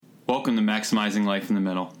Welcome to Maximizing Life in the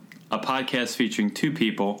Middle, a podcast featuring two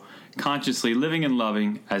people consciously living and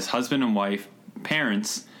loving as husband and wife,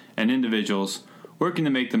 parents, and individuals working to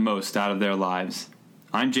make the most out of their lives.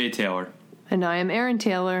 I'm Jay Taylor. And I am Erin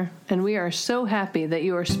Taylor, and we are so happy that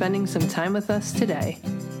you are spending some time with us today.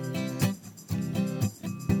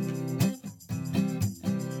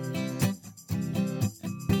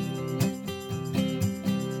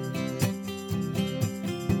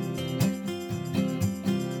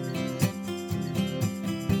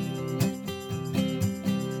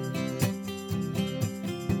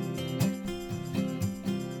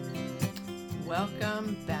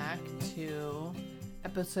 Welcome back to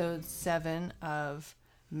episode 7 of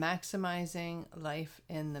Maximizing Life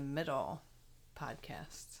in the Middle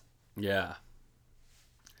podcast. Yeah.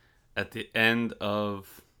 At the end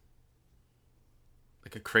of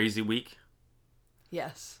like a crazy week.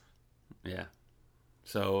 Yes. Yeah.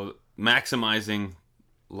 So maximizing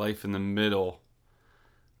life in the middle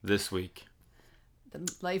this week.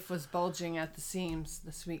 The life was bulging at the seams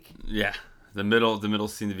this week. Yeah. The middle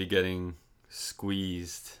seemed to be getting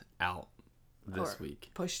squeezed out this week.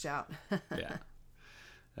 Pushed out. Yeah.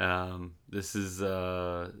 This is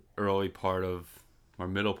early part of, or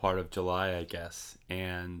middle part of July, I guess.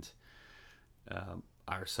 And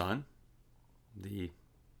our son, the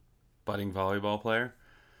budding volleyball player,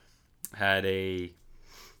 had a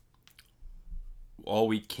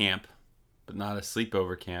all-week camp, but not a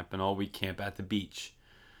sleepover camp, an all-week camp at the beach.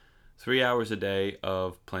 3 hours a day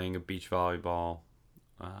of playing a beach volleyball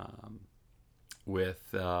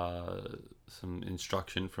with some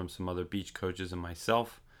instruction from some other beach coaches and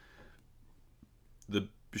myself. The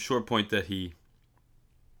short point that he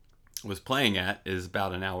was playing at is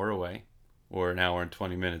about an hour away, or an hour and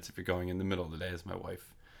 20 minutes if you're going in the middle of the day, as my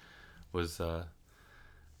wife was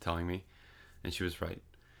telling me, and she was right.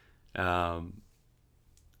 And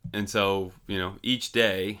so, each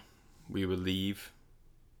day we would leave,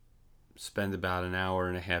 spend about an hour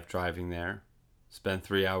and a half driving there, spend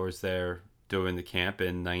 3 hours there doing the camp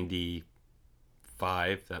in 95,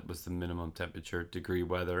 that was the minimum temperature, degree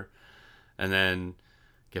weather, and then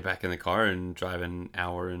get back in the car and drive an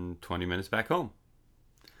hour and 20 minutes back home.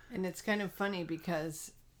 And it's kind of funny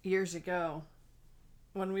because years ago,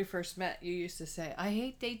 when we first met, you used to say, I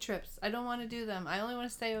hate day trips. I don't want to do them. I only want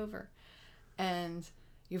to stay over. And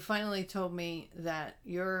you finally told me that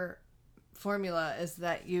your formula is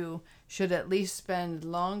that you should at least spend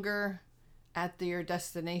longer at your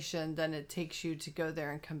destination than it takes you to go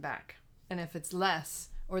there and come back. And if it's less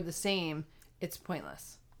or the same, it's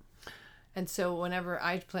pointless. And so whenever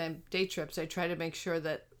I plan day trips, I try to make sure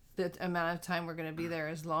that the amount of time we're going to be there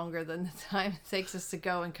is longer than the time it takes us to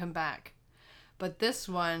go and come back. But this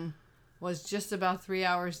one was just about 3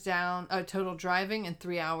 hours down, total driving, and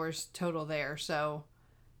 3 hours total there. So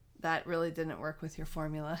that really didn't work with your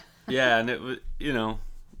formula. Yeah, and it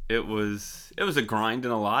was, it was a grind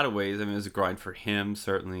in a lot of ways. I mean, it was a grind for him,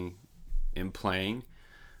 certainly, in playing.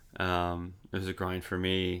 It was a grind for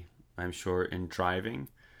me, I'm sure, in driving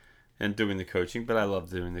and doing the coaching. But I love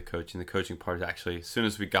doing the coaching. The coaching part is actually, as soon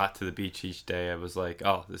as we got to the beach each day, I was like,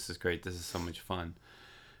 oh, this is great. This is so much fun.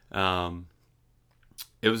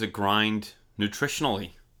 It was a grind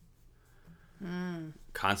nutritionally.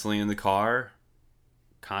 Constantly in the car,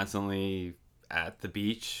 constantly at the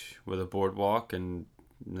beach with a boardwalk and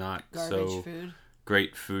not so food.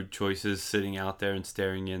 Great food choices sitting out there and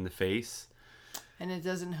staring you in the face. And it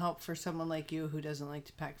doesn't help for someone like you who doesn't like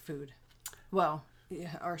to pack food. Well,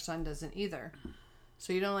 our son doesn't either.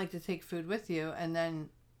 So you don't like to take food with you, and then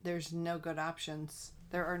there's no good options.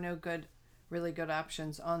 There are no really good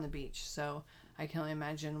options on the beach. So I can only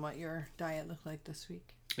imagine what your diet looked like this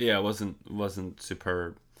week. Yeah, it wasn't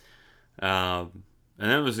superb. And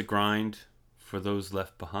then it was a grind for those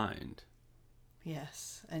left behind.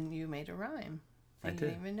 Yes, and you made a rhyme. I did. You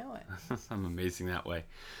didn't even know it. I'm amazing that way.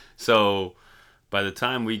 So by the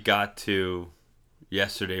time we got to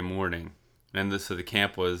yesterday morning, so the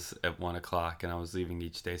camp was at 1 o'clock, and I was leaving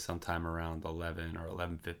each day sometime around 11 or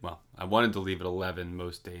 11:50. Well, I wanted to leave at 11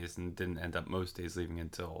 most days, and didn't end up most days leaving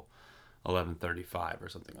until 11:35 or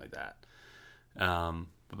something like that.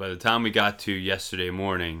 But by the time we got to yesterday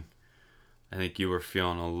morning, I think you were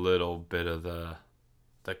feeling a little bit of the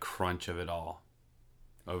crunch of it all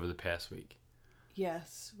over the past week.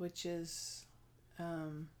 Yes, which is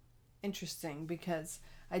interesting because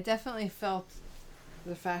I definitely felt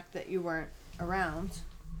the fact that you weren't around.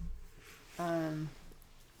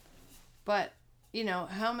 But,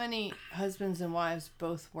 how many husbands and wives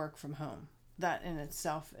both work from home? That in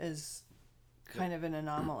itself is kind of an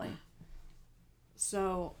anomaly.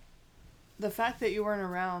 So the fact that you weren't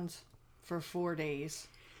around for 4 days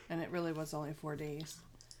and it really was only 4 days.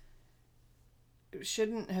 It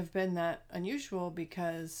shouldn't have been that unusual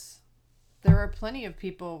because there are plenty of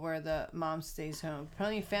people where the mom stays home.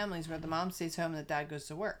 Plenty of families where the mom stays home and the dad goes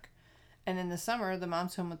to work. And in the summer, the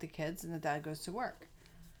mom's home with the kids and the dad goes to work.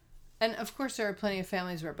 And of course, there are plenty of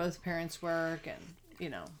families where both parents work and,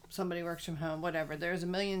 somebody works from home, whatever. There's a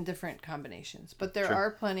million different combinations. But there are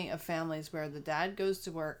plenty of families where the dad goes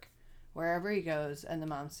to work wherever he goes and the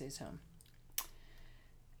mom stays home.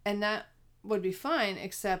 And that would be fine,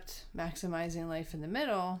 except maximizing life in the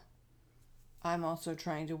middle, I'm also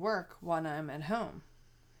trying to work when I'm at home.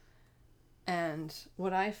 And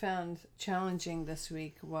what I found challenging this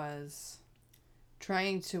week was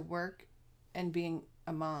trying to work and being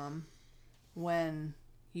a mom when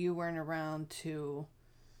you weren't around to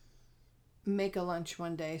make a lunch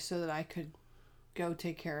one day so that I could go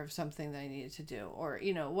take care of something that I needed to do. Or,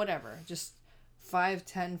 whatever. Just 5,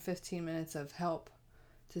 10, 15 minutes of help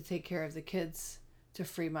to take care of the kids to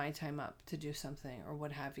free my time up to do something or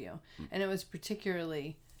what have you. And it was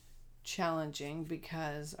particularly challenging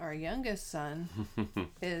because our youngest son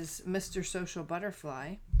is Mr. Social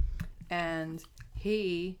Butterfly, and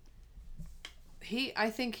I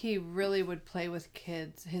think he really would play with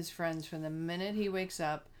kids, his friends, from the minute he wakes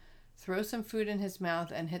up, throw some food in his mouth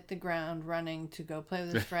and hit the ground running to go play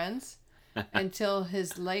with his friends until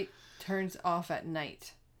his light turns off at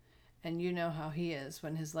night. And you know how he is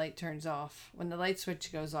when his light turns off. When the light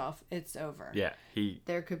switch goes off, it's over. Yeah,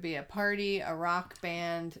 There could be a party, a rock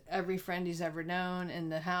band, every friend he's ever known in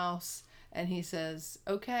the house, and he says,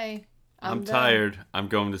 "Okay, I'm done. tired. I'm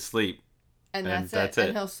going to sleep." And that's it.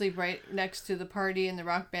 And he'll sleep right next to the party and the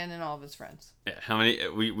rock band and all of his friends. Yeah, how many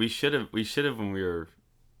we should have when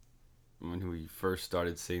we first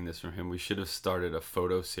started seeing this from him, we should have started a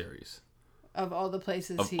photo series of all the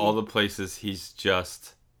places he's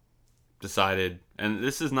just decided. And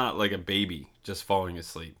this is not like a baby just falling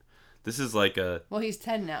asleep. This is like he's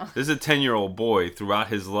 10 now. This is a 10-year-old boy throughout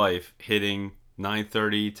his life hitting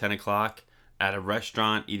 9:30, 10 o'clock at a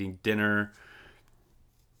restaurant, eating dinner,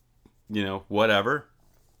 whatever.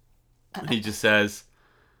 He just says,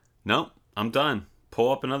 "Nope, I'm done.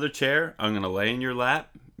 Pull up another chair. I'm going to lay in your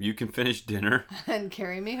lap. You can finish dinner. And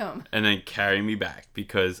carry me home. And then carry me back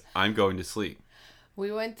because I'm going to sleep."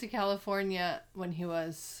 We went to California when he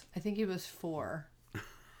was 4.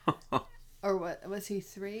 Or what, was he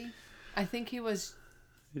 3? I think he's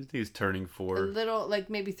turning 4. A little, like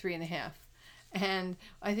maybe 3.5. And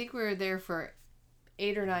I think we were there for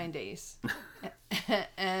 8 or 9 days.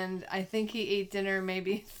 And I think he ate dinner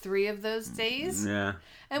maybe 3 of those days. Yeah.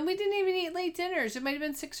 And we didn't even eat late dinners. It might have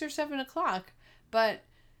been 6 or 7 o'clock. But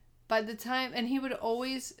by the time, and he would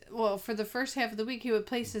always, for the first half of the week, he would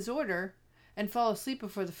place his order and fall asleep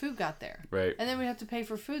before the food got there. Right. And then we'd have to pay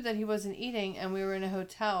for food that he wasn't eating, and we were in a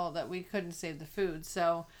hotel that we couldn't save the food.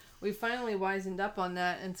 So we finally wisened up on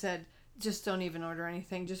that and said, just don't even order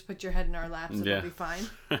anything. Just put your head in our laps and it'll be fine.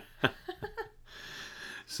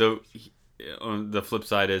 So on the flip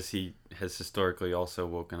side is he has historically also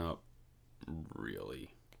woken up really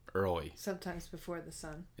early. Sometimes before the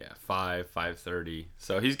sun. Yeah, 5:30.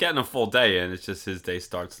 So he's getting a full day in. It's just his day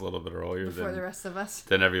starts a little bit earlier before the rest of us.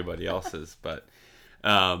 Than everybody else's. But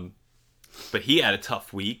he had a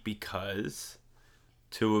tough week because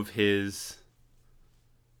 2 of his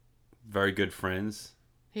very good friends.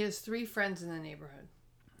 He has 3 friends in the neighborhood.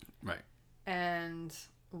 Right. And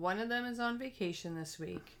one of them is on vacation this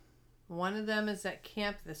week. One of them is at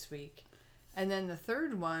camp this week. And then the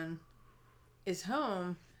third one is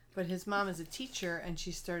home, but his mom is a teacher and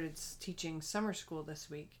she started teaching summer school this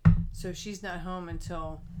week. So she's not home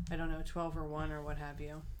until, 12 or 1 or what have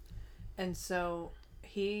you. And so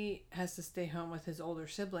he has to stay home with his older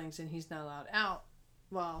siblings and he's not allowed out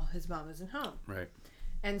while his mom isn't home. Right.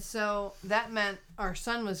 And so that meant our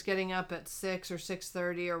son was getting up at 6 or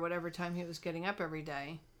 6:30 or whatever time he was getting up every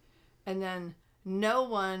day. And then no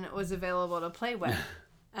one was available to play with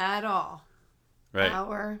at all. Right.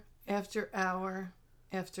 Hour after hour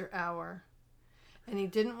after hour. And he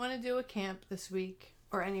didn't want to do a camp this week,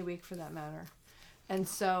 or any week for that matter. And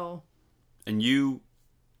so... And you,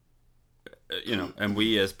 and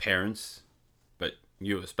we as parents, but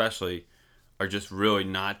you especially, are just really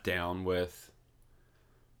not down with,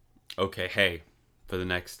 okay, hey, for the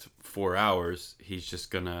next 4 hours, he's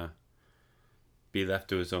just going to be left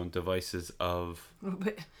to his own devices of...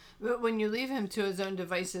 But when you leave him to his own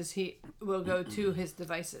devices, he will go to his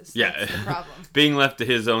devices. Yeah. That's the problem. Being left to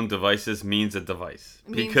his own devices means a device.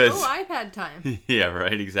 It means iPad time. Yeah,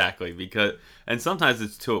 right, exactly. And sometimes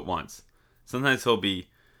it's 2 at once. Sometimes he'll be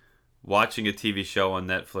watching a TV show on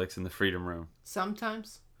Netflix in the Freedom Room.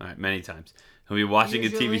 Sometimes. All right, many times. He'll be watching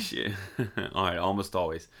Usually. a TV show. All right, almost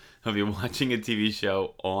always. He'll be watching a TV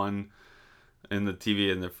show in the TV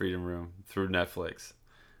in the Freedom Room through Netflix.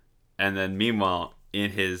 And then meanwhile,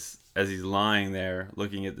 as he's lying there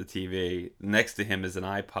looking at the TV, next to him is an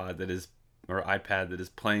iPad that is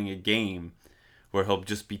playing a game where he'll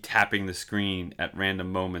just be tapping the screen at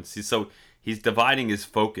random moments. So he's dividing his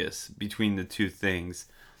focus between the two things,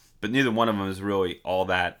 but neither one of them is really all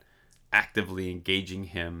that actively engaging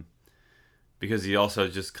him, because he also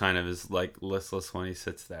just kind of is like listless when he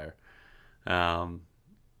sits there. And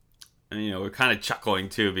we're kind of chuckling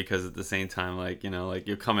too, because at the same time, like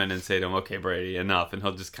you'll come in and say to him, "Okay, Brady, enough," and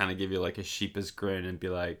he'll just kind of give you like a sheepish grin and be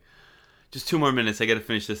like, "Just 2 more minutes, I got to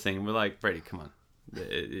finish this thing." And we're like, "Brady, come on."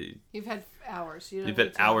 You've had hours. You've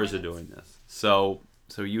had hours of doing this. So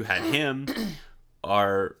you had him,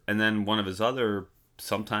 and then one of his other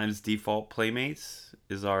sometimes default playmates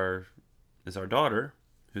is our daughter,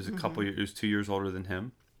 who's who's 2 years older than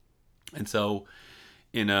him, and so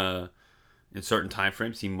in certain time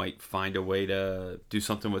frames he might find a way to do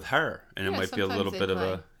something with her, and it might be a little bit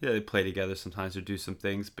of they play together sometimes or do some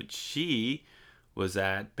things. But she was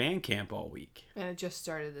at band camp all week. And it just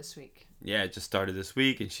started this week. Yeah, it just started this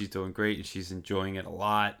week, and she's doing great, and she's enjoying it a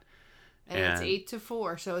lot. And it's 8 to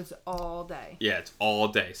 4, so it's all day. Yeah, it's all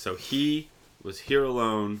day. So he was here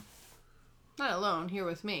alone. Not alone, here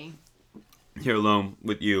with me. Here alone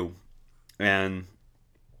with you. And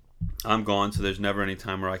I'm gone, so there's never any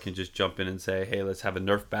time where I can just jump in and say, "Hey, let's have a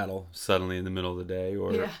Nerf battle" suddenly in the middle of the day.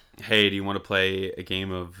 Or, "Hey, do you want to play a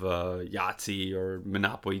game of Yahtzee or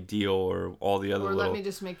Monopoly Deal," or all the other let me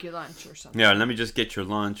just make you lunch or something. Yeah, let me just get your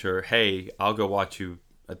lunch. Or, "Hey, I'll go watch you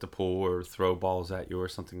at the pool or throw balls at you," or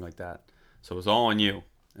something like that. So it was all on you.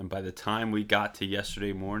 And by the time we got to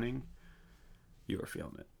yesterday morning, you were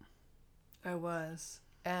feeling it. I was.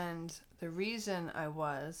 And the reason I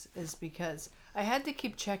was is because I had to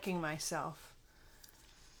keep checking myself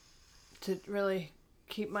to really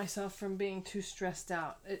keep myself from being too stressed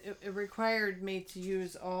out. It required me to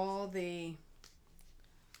use all the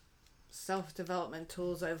self-development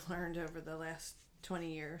tools I've learned over the last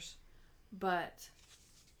 20 years. But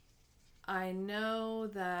I know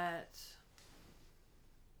that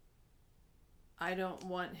I don't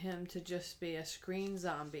want him to just be a screen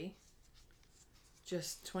zombie,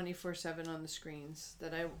 just 24/7 on the screens.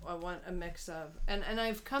 That I want a mix of, and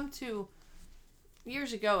I've come to,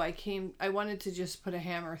 years ago I wanted to just put a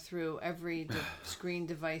hammer through every screen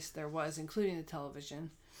device there was, including the television,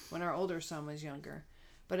 when our older son was younger.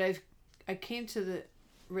 But I came to the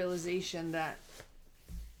realization that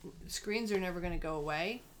screens are never going to go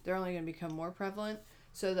away. They're only going to become more prevalent.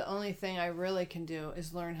 So the only thing I really can do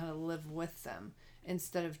is learn how to live with them,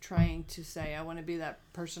 instead of trying to say I want to be that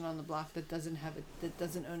person on the block that doesn't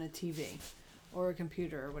own a TV or a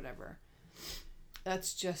computer or whatever.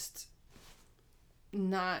 That's just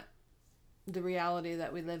not the reality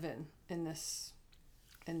that we live in this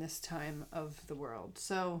time of the world.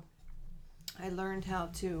 So I learned how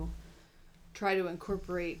to try to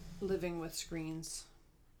incorporate living with screens.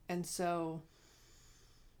 And so,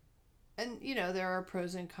 and there are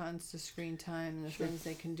pros and cons to screen time, and the things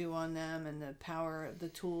they can do on them, and the power, the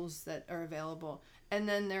tools that are available. And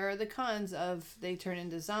then there are the cons of they turn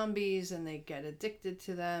into zombies and they get addicted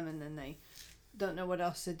to them, and then they don't know what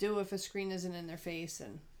else to do if a screen isn't in their face,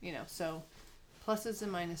 and so pluses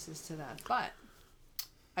and minuses to that. But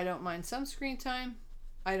I don't mind some screen time.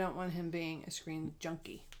 I don't want him being a screen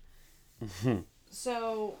junkie.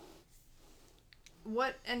 So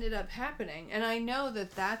what ended up happening, and I know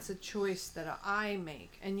that that's a choice that I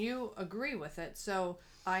make, and you agree with it, so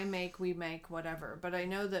we make, whatever, but I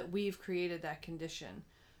know that we've created that condition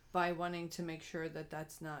by wanting to make sure that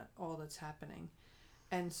that's not all that's happening.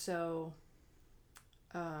 And so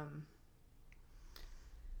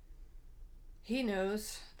he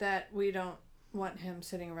knows that we don't want him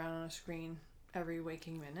sitting around on a screen every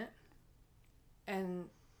waking minute. And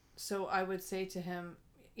so I would say to him,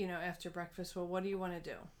 after breakfast, well, what do you want to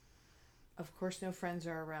do? Of course, no friends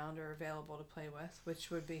are around or available to play with, which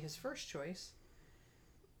would be his first choice.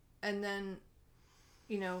 And then,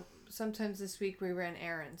 sometimes this week we ran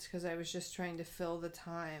errands because I was just trying to fill the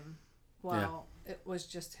time while it was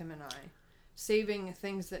just him and I, saving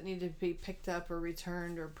things that needed to be picked up or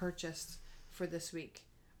returned or purchased for this week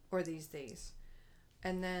or these days.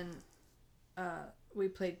 And then we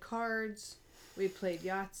played cards, we played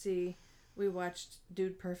Yahtzee, we watched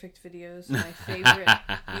Dude Perfect videos, my favorite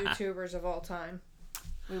YouTubers of all time.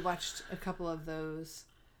 We watched a couple of those.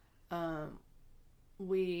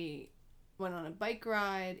 We went on a bike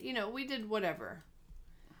ride. We did whatever.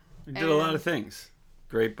 We did a lot of things.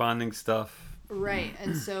 Great bonding stuff. Right.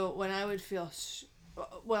 And so when I would feel,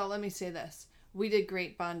 well, let me say this. We did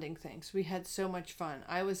great bonding things. We had so much fun.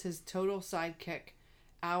 I was his total sidekick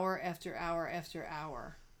hour after hour after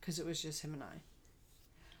hour because it was just him and I.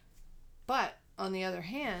 But on the other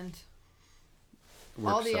hand,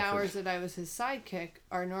 all the hours that I was his sidekick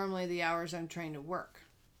are normally the hours I'm trying to work.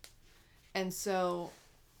 And so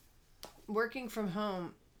working from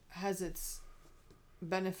home has its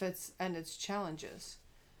benefits and its challenges.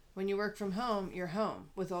 When you work from home, you're home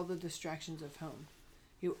with all the distractions of home.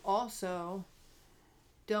 You also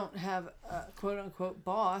don't have a quote-unquote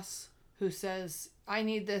boss who says, I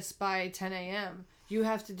need this by 10 a.m. You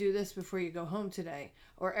have to do this before you go home today.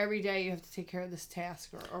 Or every day you have to take care of this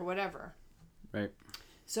task or whatever. Right.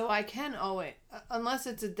 So I can always, unless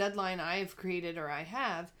it's a deadline I've created or I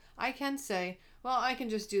have, I can say, well, I can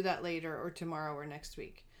just do that later or tomorrow or next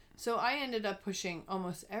week. So I ended up pushing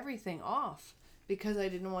almost everything off because I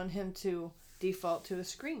didn't want him to default to a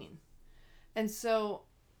screen. And so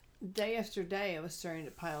day after day, it was starting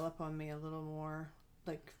to pile up on me a little more,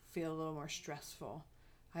 like feel a little more stressful.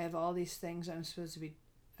 I have all these things I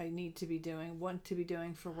need to be doing, want to be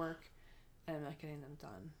doing for work, and I'm not getting them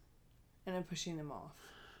done. And I'm pushing them off.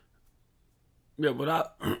 Yeah,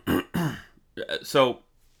 so,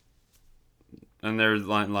 and there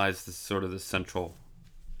lies this sort of the central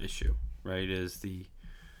issue, right? Is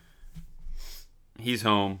he's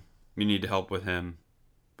home, you need to help with him,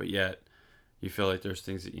 but yet you feel like there's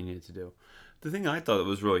things that you need to do. The thing I thought that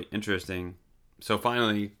was really interesting, so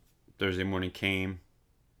finally Thursday morning came,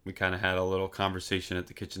 we kind of had a little conversation at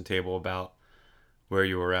the kitchen table about where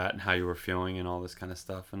you were at and how you were feeling and all this kind of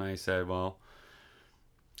stuff. And I said, well,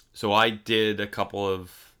 so I did a couple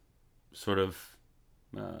of sort of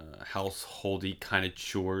householdy kind of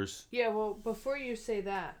chores. Yeah, well, before you say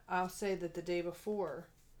that, I'll say that the day before,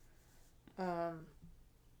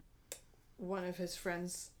 one of his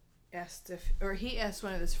friends he asked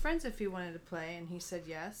one of his friends if he wanted to play, and he said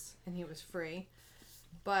yes, and he was free.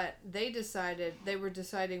 But they were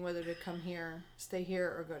deciding whether to come here, stay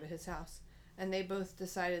here, or go to his house. And they both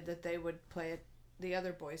decided that they would play at the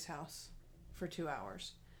other boy's house for 2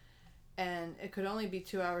 hours. And it could only be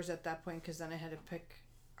 2 hours at that point because then I had to pick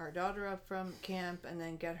our daughter up from camp and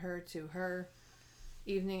then get her to her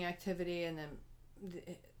evening activity and then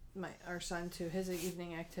our son to his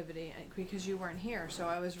evening activity because you weren't here. So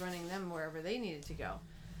I was running them wherever they needed to go.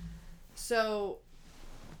 So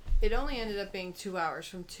it only ended up being 2 hours,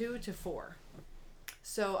 from 2 to 4.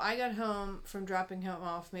 So I got home from dropping him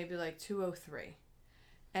off maybe like 2:03.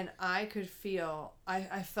 And I could feel,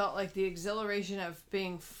 I felt like the exhilaration of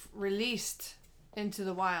being released into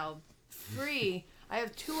the wild. Free. I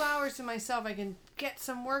have 2 hours to myself. I can get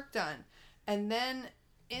some work done. And then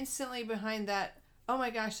instantly behind that, oh my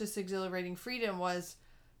gosh, this exhilarating freedom was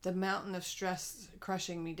the mountain of stress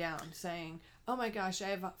crushing me down, saying, oh my gosh, I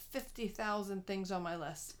have 50,000 things on my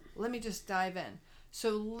list. Let me just dive in.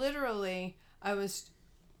 So literally, I was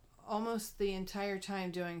almost the entire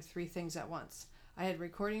time doing 3 things at once. I had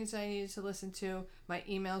recordings I needed to listen to. My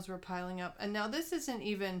emails were piling up. And now this isn't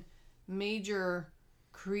even major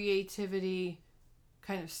creativity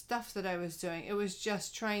kind of stuff that I was doing. It was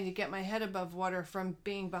just trying to get my head above water from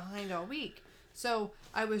being behind all week. So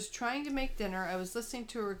I was trying to make dinner. I was listening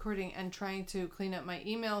to a recording and trying to clean up my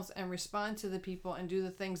emails and respond to the people and do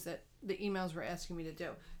the things that the emails were asking me to do.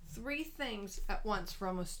 3 things at once for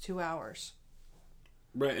almost 2 hours.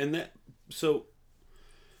 Right, and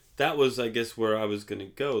that was, I guess, where I was going to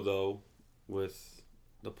go, though, with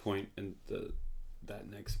the point in that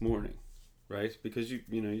next morning, right? Because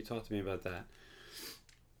you talked to me about that,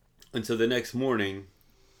 and so the next morning,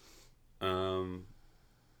 our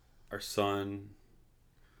son,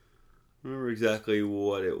 I don't remember exactly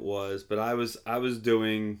what it was, but I was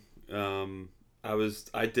doing,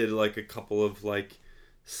 I did like a couple of like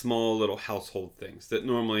small little household things that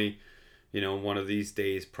normally, one of these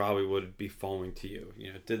days probably would be falling to you.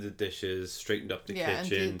 Did the dishes, straightened up the kitchen.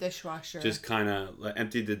 Emptied the dishwasher. Just kind of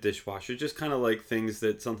emptied the dishwasher. Just kind of like things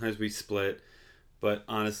that sometimes we split. But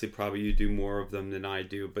honestly, probably you do more of them than I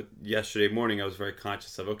do. But yesterday morning, I was very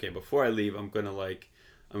conscious of, okay, before I leave, I'm going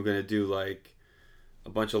to do like a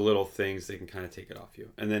bunch of little things that can kind of take it off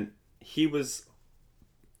you. And then he was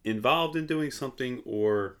involved in doing something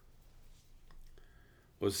or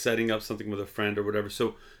was setting up something with a friend or whatever.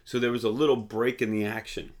 So there was a little break in the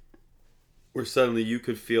action where suddenly you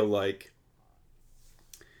could feel like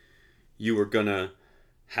you were going to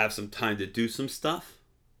have some time to do some stuff.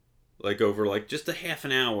 Like over like just a half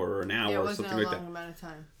an hour or an hour or something like that. It wasn't a long amount of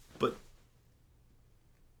time.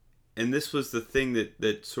 And this was the thing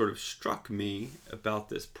that sort of struck me about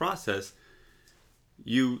this process.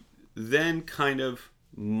 then kind of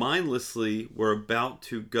mindlessly were about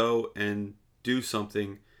to go and do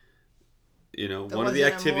something. One of the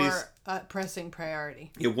activities, a more pressing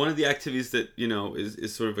priority. Yeah, one of the activities that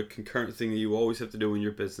is sort of a concurrent thing that you always have to do in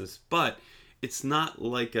your business, but it's not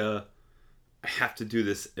like I have to do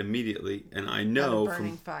this immediately. And I know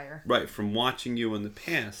from watching you in the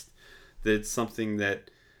past that it's something that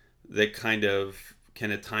kind of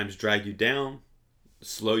can at times drag you down,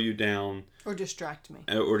 slow you down, or distract me,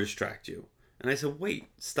 or distract you. And I said, wait,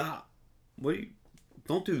 stop!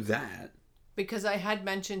 Don't do that. Because I had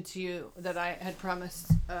mentioned to you that I had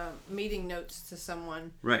promised meeting notes to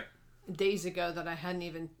someone days ago that I hadn't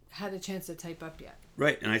even had a chance to type up yet.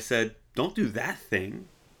 Right. And I said, don't do that thing.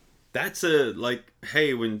 That's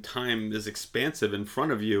hey, when time is expansive in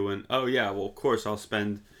front of you and, oh yeah, well, of course I'll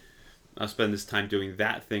spend this time doing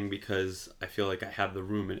that thing because I feel like I have the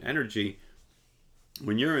room and energy.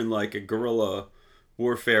 When you're in like a guerrilla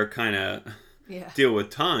warfare kind of deal with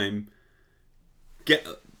time,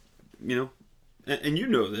 and you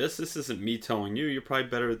know this isn't me telling you, you're probably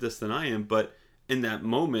better at this than I am, but in that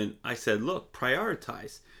moment, I said, look,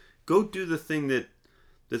 prioritize. Go do the thing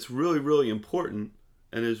that's really, really important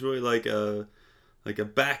and is really like a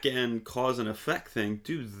back-end cause and effect thing.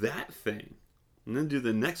 Do that thing. And then do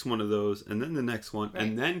the next one of those, and then the next one,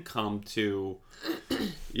 and then come to,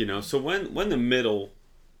 so when the middle,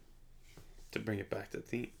 to bring it back to the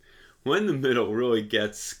theme, when the middle really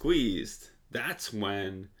gets squeezed, that's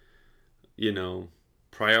when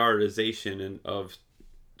prioritization and of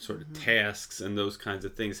sort of tasks and those kinds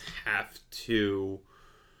of things have to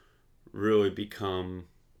really become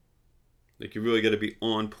like you really got to be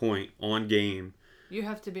on point, on game. You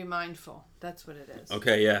have to be mindful. That's what it is.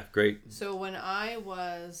 Okay, yeah, great. So when I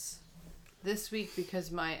was this week, because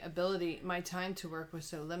my time to work was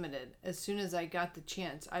so limited, as soon as I got the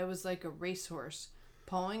chance, I was like a racehorse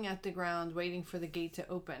pawing at the ground, waiting for the gate to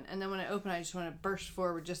open. And then when it opened, I just want to burst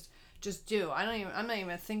forward, just do. I'm not even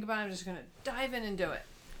gonna think about it. I'm just gonna dive in and do it.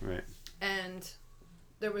 Right. And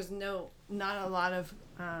there was not a lot of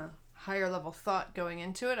higher level thought going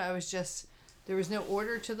into it. There was no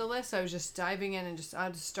order to the list. I was just diving in and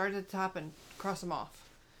I'd just start at the top and cross them off.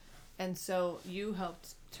 And so you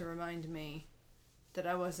helped to remind me that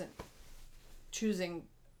I wasn't choosing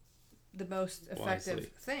the most effective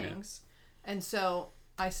things. Yeah. And so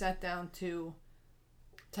I sat down to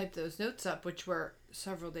type those notes up, which were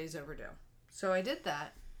several days overdue. So I did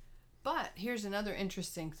that. But here's another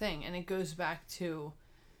interesting thing, and it goes back to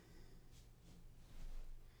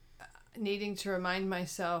needing to remind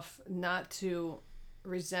myself not to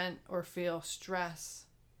resent or feel stress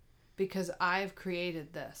because I've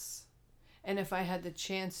created this. And if I had the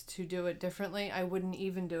chance to do it differently, I wouldn't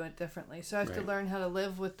even do it differently. So I have to learn how to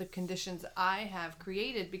live with the conditions I have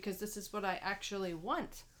created because this is what I actually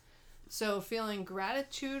want. So feeling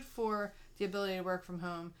gratitude for the ability to work from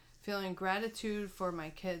home, feeling gratitude for my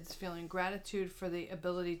kids, feeling gratitude for the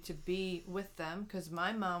ability to be with them because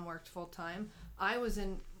my mom worked full time. I was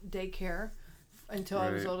in daycare until I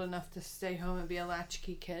was old enough to stay home and be a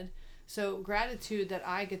latchkey kid. So gratitude that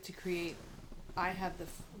I get to create. I have the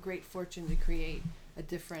great fortune to create a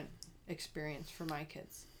different experience for my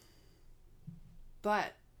kids.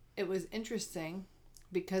 But it was interesting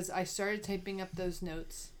because I started typing up those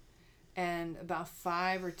notes and about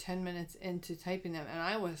 5 or 10 minutes into typing them, and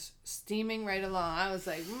I was steaming right along. I was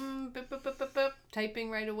like, boop, boop, boop, boop, boop, typing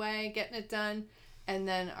right away, getting it done. And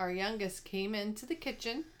then our youngest came into the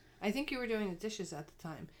kitchen. I think you were doing the dishes at the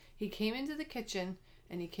time. He came into the kitchen,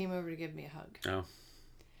 and he came over to give me a hug. Oh.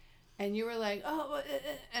 And you were like, oh,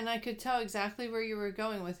 and I could tell exactly where you were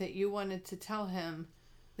going with it. You wanted to tell him,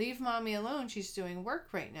 leave mommy alone. She's doing work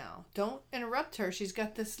right now. Don't interrupt her. She's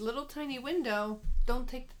got this little tiny window. Don't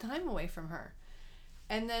take the time away from her.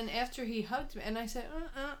 And then after he hugged me, and I said,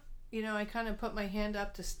 I kind of put my hand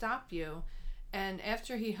up to stop you. And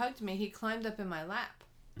after he hugged me, he climbed up in my lap.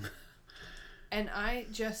 And I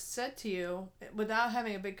just said to you, without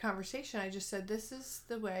having a big conversation, I just said, this is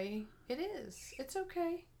the way it is. It's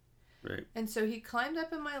okay. Right. And so he climbed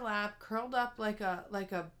up in my lap, curled up like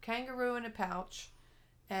a kangaroo in a pouch,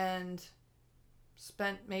 and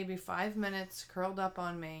spent maybe 5 minutes curled up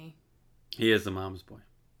on me. He is a mom's boy.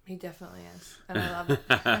 He definitely is. And I love it.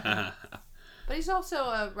 But he's also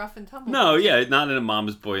a rough and tumble. No, yeah, not in a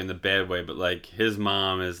mom's boy in the bad way, but like his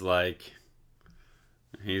mom is like,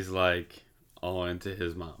 he's like all into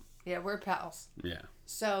his mom. Yeah, we're pals. Yeah.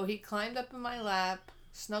 So he climbed up in my lap,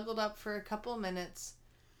 snuggled up for a couple of minutes,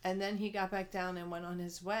 and then he got back down and went on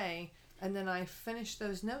his way. And then I finished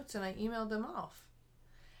those notes and I emailed them off.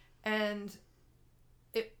 And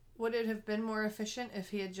would it have been more efficient if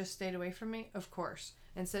he had just stayed away from me? Of course.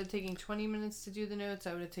 Instead of taking 20 minutes to do the notes,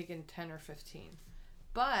 I would have taken 10 or 15.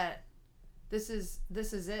 But this is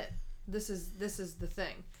it. This is the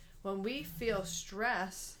thing. When we feel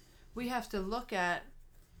stress, we have to look at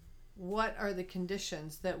what are the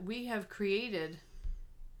conditions that we have created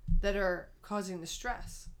that are causing the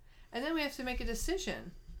stress. And then we have to make a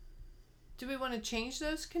decision. Do we want to change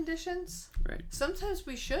those conditions? Right. Sometimes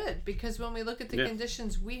we should, because when we look at the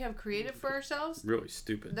conditions we have created for ourselves, really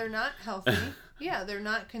stupid. they're not healthy. Yeah, they're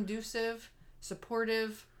not conducive,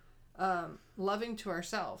 supportive, loving to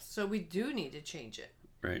ourselves. So we do need to change it.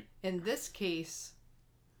 Right. In this case,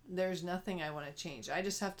 there's nothing I want to change. I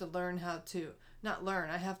just have to learn how to, not learn,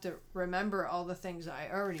 I have to remember all the things I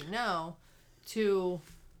already know to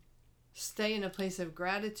stay in a place of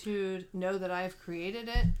gratitude, know that I've created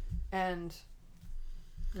it, and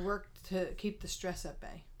work to keep the stress at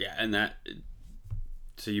bay. Yeah, and that,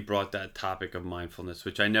 so you brought that topic of mindfulness,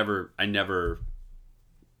 which I never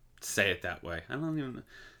say it that way. I don't even,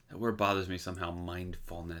 that word bothers me somehow,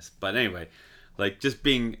 mindfulness. But anyway, like just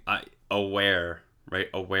being aware, right?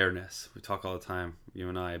 Awareness. We talk all the time, you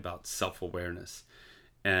and I, about self-awareness.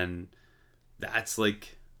 And that's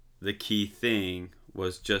like the key thing,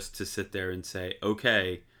 was just to sit there and say,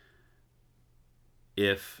 okay,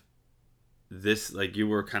 if this, like you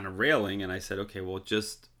were kind of railing, and I said, okay, well,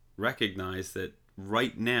 just recognize that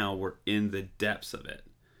right now we're in the depths of it,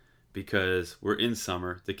 because we're in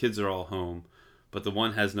summer, the kids are all home, but the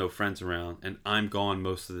one has no friends around, and I'm gone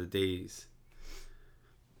most of the days.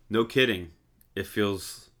 No kidding. It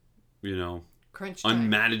feels, crunch time.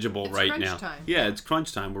 Unmanageable it's right now. Time. Yeah, it's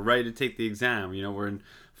crunch time. We're ready to take the exam. We're in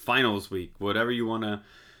finals week. Whatever you want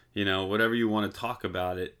to talk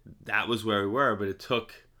about it. That was where we were, but it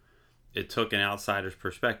took an outsider's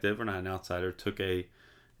perspective, or not an outsider. It took a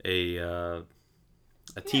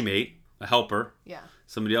teammate, a helper,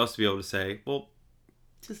 somebody else to be able to say, well,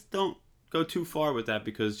 just don't go too far with that,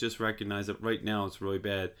 because just recognize that right now it's really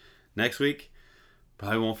bad. Next week,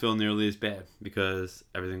 probably won't feel nearly as bad, because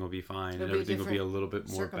everything will be fine, and everything will be a little bit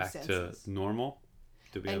more back to normal.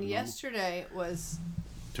 And yesterday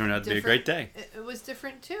turned out to be a great day. It was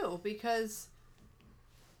different too, because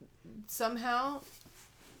somehow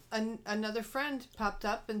another friend popped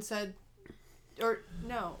up and said, or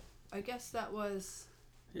no, I guess that was,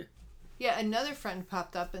 another friend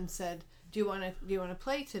popped up and said, do you want to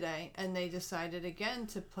play today? And they decided again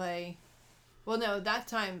to play. Well, no, that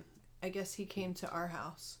time I guess he came to our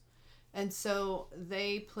house, and so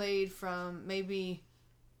they played from maybe.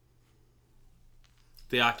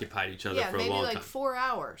 They occupied each other for a long time. Yeah, maybe like 4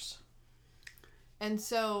 hours. And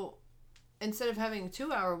so instead of having a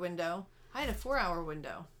 2-hour window, I had a 4-hour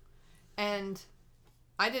window. And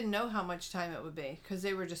I didn't know how much time it would be, because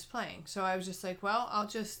they were just playing. So I was just like, well, I'll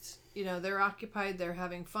just, they're occupied, they're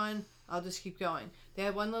having fun, I'll just keep going. They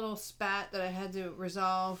had one little spat that I had to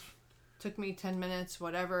resolve. Took me 10 minutes,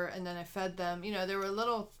 whatever, and then I fed them. There were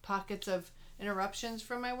little pockets of interruptions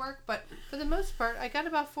from my work, but for the most part, I got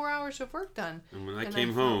about 4 hours of work done. And when I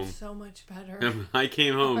came home, so much better. And when I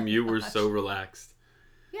came home, you were so relaxed.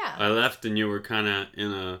 Yeah. I left and you were kind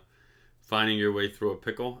of finding your way through a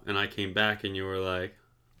pickle, and I came back and you were like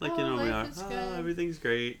we are. Everything's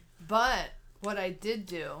great. But what I did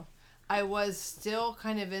do, I was still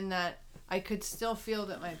kind of in that. I could still feel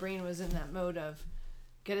that my brain was in that mode of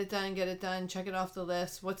get it done, check it off the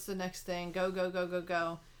list. What's the next thing? Go, go, go, go,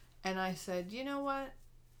 go. And I said, you know what?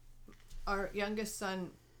 Our youngest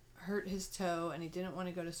son hurt his toe and he didn't want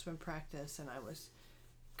to go to swim practice. And I was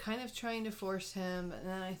kind of trying to force him. And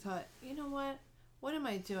then I thought, you know what? What am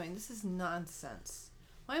I doing? This is nonsense.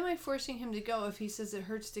 Why am I forcing him to go if he says it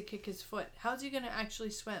hurts to kick his foot? How's he going to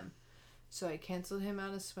actually swim? So I canceled him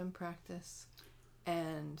out of swim practice.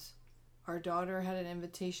 And our daughter had an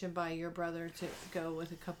invitation by your brother to go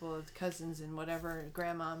with a couple of cousins and whatever,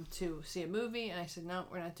 grandmom, to see a movie. And I said, no,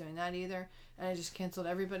 we're not doing that either. And I just canceled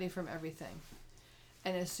everybody from everything.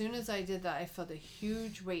 And as soon as I did that, I felt a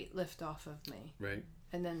huge weight lift off of me. Right.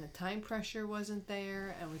 And then the time pressure wasn't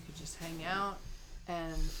there, and we could just hang out.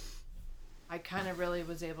 And I kind of really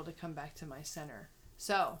was able to come back to my center.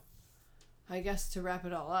 So, I guess to wrap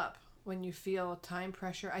it all up, when you feel time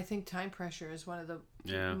pressure, I think time pressure is one of the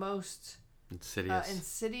most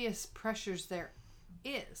insidious pressures there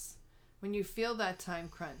is. When you feel that time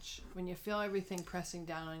crunch, when you feel everything pressing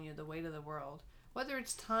down on you, the weight of the world, whether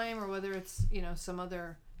it's time or whether it's, some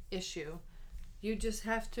other issue, you just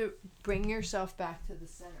have to bring yourself back to the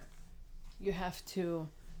center. You have to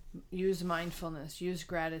use mindfulness, use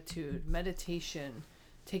gratitude, meditation,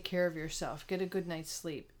 take care of yourself, get a good night's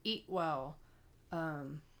sleep, eat well,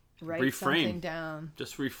 write something down.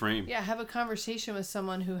 Just reframe. Yeah, have a conversation with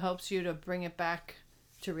someone who helps you to bring it back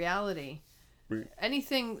to reality. Right.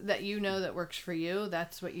 Anything that you know that works for you,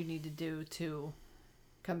 that's what you need to do to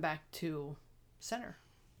come back to center.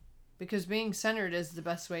 Because being centered is the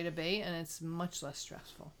best way to be, and it's much less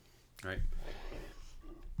stressful. Right.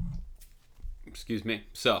 Excuse me.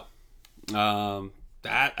 So,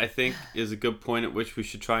 that, I think, is a good point at which we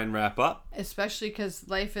should try and wrap up. Especially because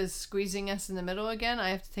life is squeezing us in the middle again. I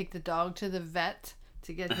have to take the dog to the vet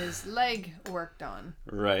to get his leg worked on.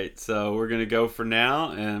 Right. So we're going to go for now,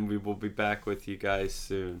 and we will be back with you guys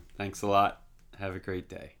soon. Thanks a lot. Have a great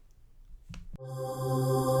day.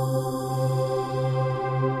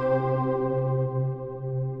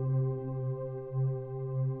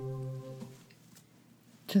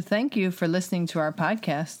 To thank you for listening to our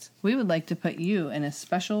podcast, we would like to put you in a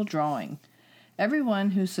special drawing.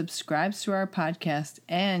 Everyone who subscribes to our podcast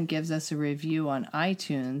and gives us a review on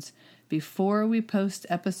iTunes before we post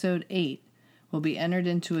episode 8 will be entered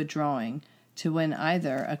into a drawing to win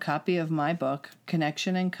either a copy of my book,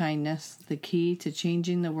 Connection and Kindness, The Key to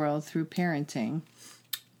Changing the World Through Parenting,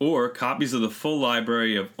 or copies of the full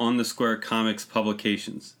library of On the Square Comics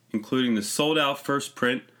publications, including the sold-out first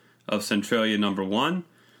print of Centralia No. 1,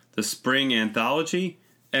 the Spring Anthology,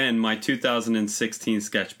 and my 2016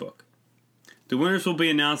 sketchbook. The winners will be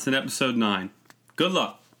announced in episode 9. Good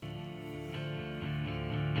luck!